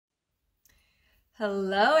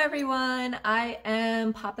Hello everyone, I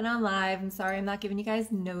am popping on live. I'm sorry I'm not giving you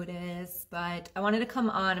guys notice, but I wanted to come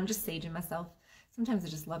on. I'm just saging myself. Sometimes I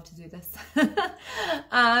just love to do this.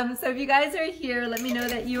 So if you guys are here, let me know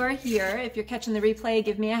that you are here. If you're catching the replay,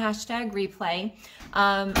 give me a hashtag replay.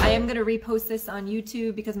 I am going to repost this on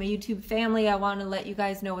YouTube because my YouTube family, I want to let you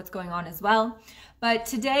guys know what's going on as well. But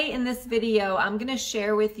today in this video, I'm going to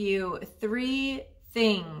share with you 3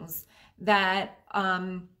 things that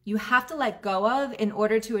you have to let go of in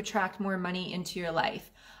order to attract more money into your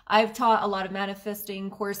life. I've taught a lot of manifesting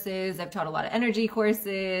courses. I've taught a lot of energy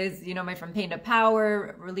courses, you know, my From Pain to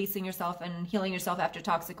Power, releasing yourself and healing yourself after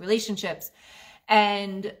toxic relationships.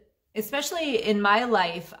 And especially in my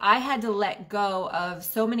life, I had to let go of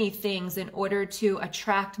so many things in order to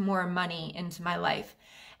attract more money into my life.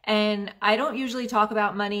 And I don't usually talk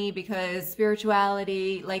about money because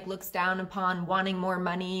spirituality looks down upon wanting more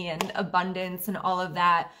money and abundance and all of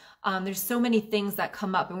that. There's so many things that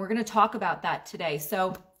come up, and we're going to talk about that today.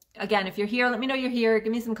 So again, if you're here, let me know you're here.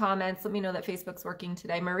 Give me some comments. Let me know that Facebook's working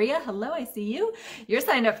today. Maria, hello, I see you. You're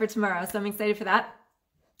signed up for tomorrow, so I'm excited for that.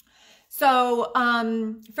 So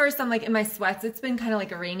first I'm in my sweats. It's been kind of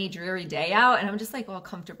like a rainy, dreary day out, and I'm just all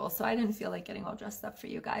comfortable. So I didn't feel like getting all dressed up for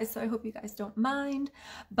you guys. So I hope you guys don't mind.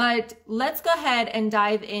 But let's go ahead and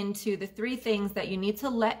dive into the 3 things that you need to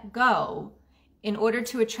let go in order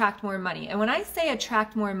to attract more money. And when I say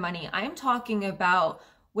attract more money, I'm talking about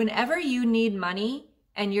whenever you need money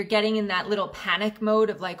and you're getting in that little panic mode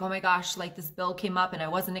of oh my gosh, this bill came up and I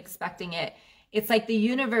wasn't expecting it. It's like the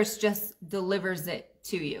universe just delivers it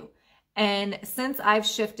to you. And since I've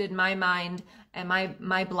shifted my mind and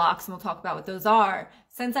my blocks, and we'll talk about what those are,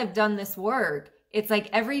 since I've done this work, it's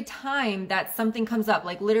every time that something comes up,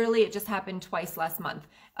 literally it just happened twice last month.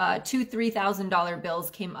 2 $3,000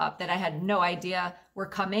 bills came up that I had no idea were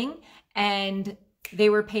coming, and they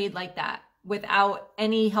were paid like that without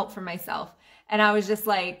any help from myself. And I was just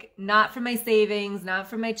not from my savings, not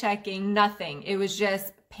from my checking, nothing. It was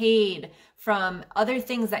just paid from other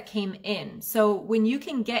things that came in. So when you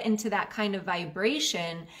can get into that kind of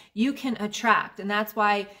vibration, you can attract. And that's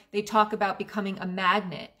why they talk about becoming a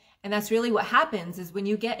magnet. And that's really what happens is when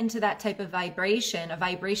you get into that type of vibration, a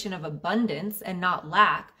vibration of abundance and not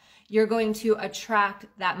lack, you're going to attract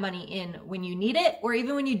that money in when you need it, or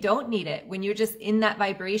even when you don't need it. When you're just in that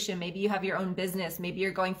vibration, maybe you have your own business, maybe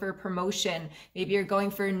you're going for a promotion, maybe you're going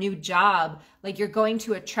for a new job, you're going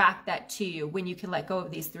to attract that to you when you can let go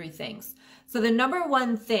of these 3 things. So the number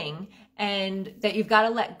 1 thing and that you've got to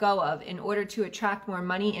let go of in order to attract more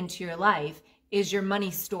money into your life is your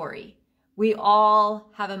money story. We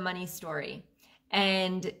all have a money story.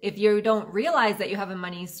 And if you don't realize that you have a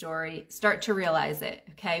money story, start to realize it,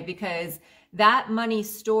 okay? Because that money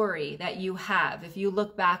story that you have, if you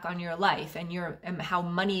look back on your life and how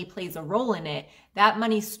money plays a role in it, that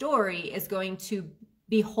money story is going to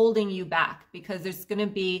be holding you back, because there's going to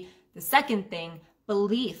be the second thing,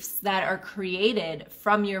 beliefs that are created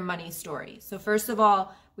from your money story. So first of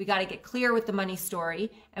all, we got to get clear with the money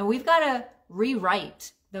story, and we've got to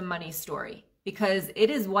rewrite the money story, because it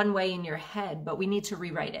is one way in your head, but we need to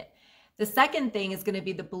rewrite it. The second thing is going to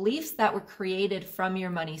be the beliefs that were created from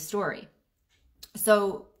your money story.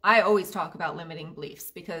 So I always talk about limiting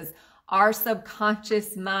beliefs, because our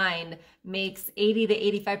subconscious mind makes 80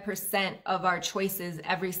 to 85% of our choices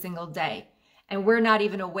every single day. And we're not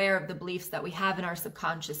even aware of the beliefs that we have in our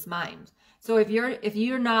subconscious mind. So if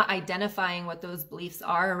you're not identifying what those beliefs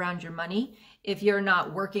are around your money, if you're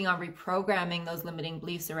not working on reprogramming those limiting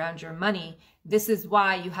beliefs around your money, this is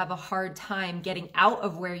why you have a hard time getting out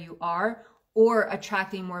of where you are or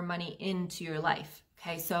attracting more money into your life.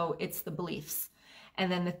 Okay, so it's the beliefs.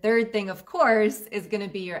 And then the third thing, of course, is going to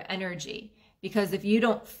be your energy. Because if you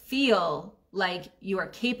don't feel like you are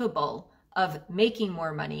capable of making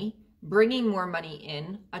more money, bringing more money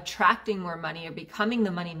in, attracting more money, or becoming the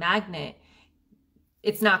money magnet,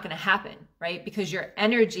 it's not going to happen, right? Because your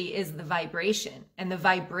energy is the vibration, and the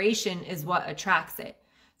vibration is what attracts it.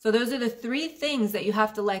 So those are the 3 things that you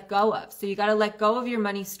have to let go of. So you got to let go of your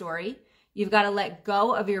money story. You've got to let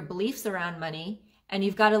go of your beliefs around money, and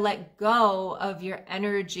you've got to let go of your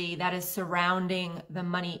energy that is surrounding the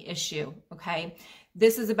money issue, okay?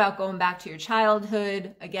 This is about going back to your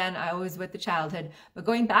childhood. Again, I always with the childhood, but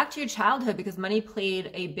going back to your childhood, because money played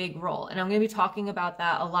a big role. And I'm going to be talking about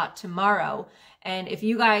that a lot tomorrow. And if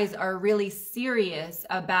you guys are really serious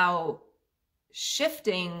about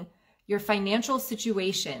shifting your financial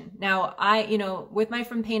situation. Now, with my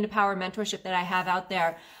From Pain to Power mentorship that I have out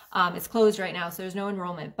there, it's closed right now, so there's no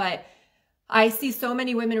enrollment, but I see so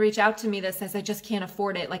many women reach out to me that says, I just can't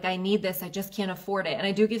afford it. I need this, I just can't afford it. And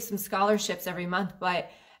I do give some scholarships every month,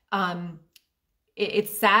 but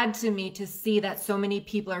it's sad to me to see that so many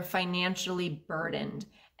people are financially burdened.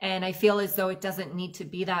 And I feel as though it doesn't need to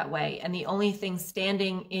be that way. And the only thing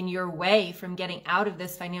standing in your way from getting out of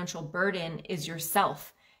this financial burden is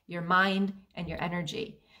yourself, your mind, and your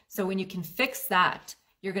energy. So when you can fix that,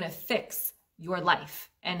 you're going to fix your life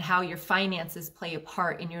and how your finances play a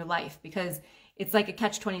part in your life, because it's like a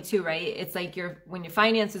catch-22, right? It's like when your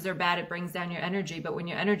finances are bad, it brings down your energy. But when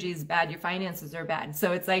your energy is bad, your finances are bad.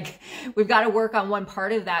 So it's like we've got to work on one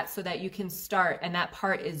part of that so that you can start. And that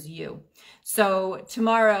part is you. So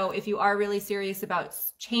tomorrow, if you are really serious about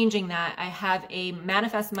changing that, I have a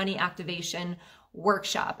Manifest Money Activation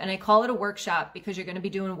workshop. And I call it a workshop because you're going to be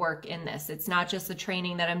doing work in this. It's not just the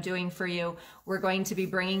training that I'm doing for you. We're going to be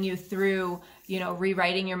bringing you through,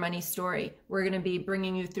 rewriting your money story. We're going to be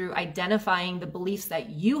bringing you through identifying the beliefs that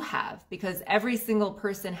you have, because every single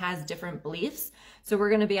person has different beliefs. So we're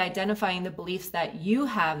going to be identifying the beliefs that you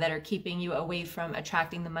have that are keeping you away from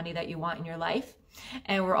attracting the money that you want in your life.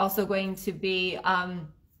 And we're also going to be,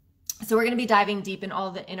 so we're going to be diving deep in all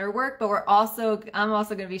the inner work, but I'm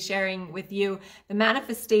also going to be sharing with you the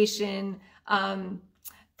manifestation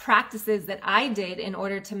practices that I did in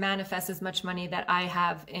order to manifest as much money that I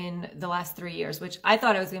have in the last 3 years, which I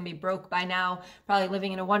thought I was going to be broke by now, probably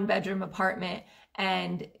living in a 1-bedroom apartment,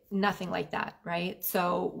 and nothing like that, right?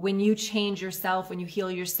 So when you change yourself, when you heal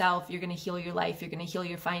yourself, you're going to heal your life, you're going to heal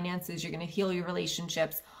your finances, you're going to heal your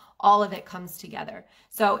relationships. All of it comes together.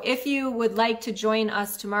 So if you would like to join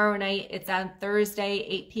us tomorrow night, it's on Thursday,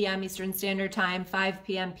 8 p.m. Eastern Standard Time, 5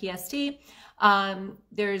 p.m. PST.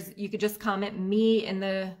 You could just comment me in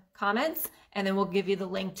the comments, and then we'll give you the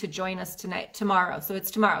link to join us tomorrow. So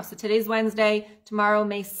it's tomorrow. So today's Wednesday, tomorrow,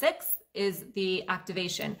 May 6th, is the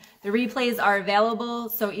activation. The replays are available,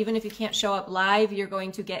 so even if you can't show up live, you're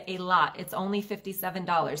going to get a lot. It's only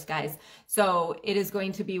 $57, guys. So it is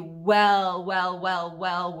going to be well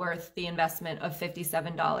worth the investment of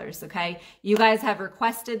 $57, okay? You guys have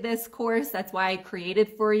requested this course. That's why I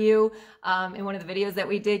created for you. In one of the videos that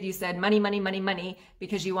we did, you said money, money, money, money,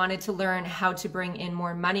 because you wanted to learn how to bring in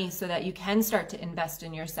more money so that you can start to invest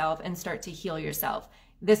in yourself and start to heal yourself.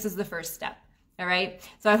 This is the first step. All right.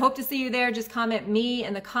 So I hope to see you there. Just comment me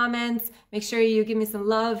in the comments. Make sure you give me some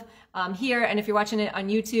love here. And if you're watching it on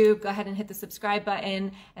YouTube, go ahead and hit the subscribe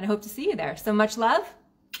button. And I hope to see you there. So much love.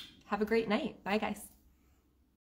 Have a great night. Bye, guys.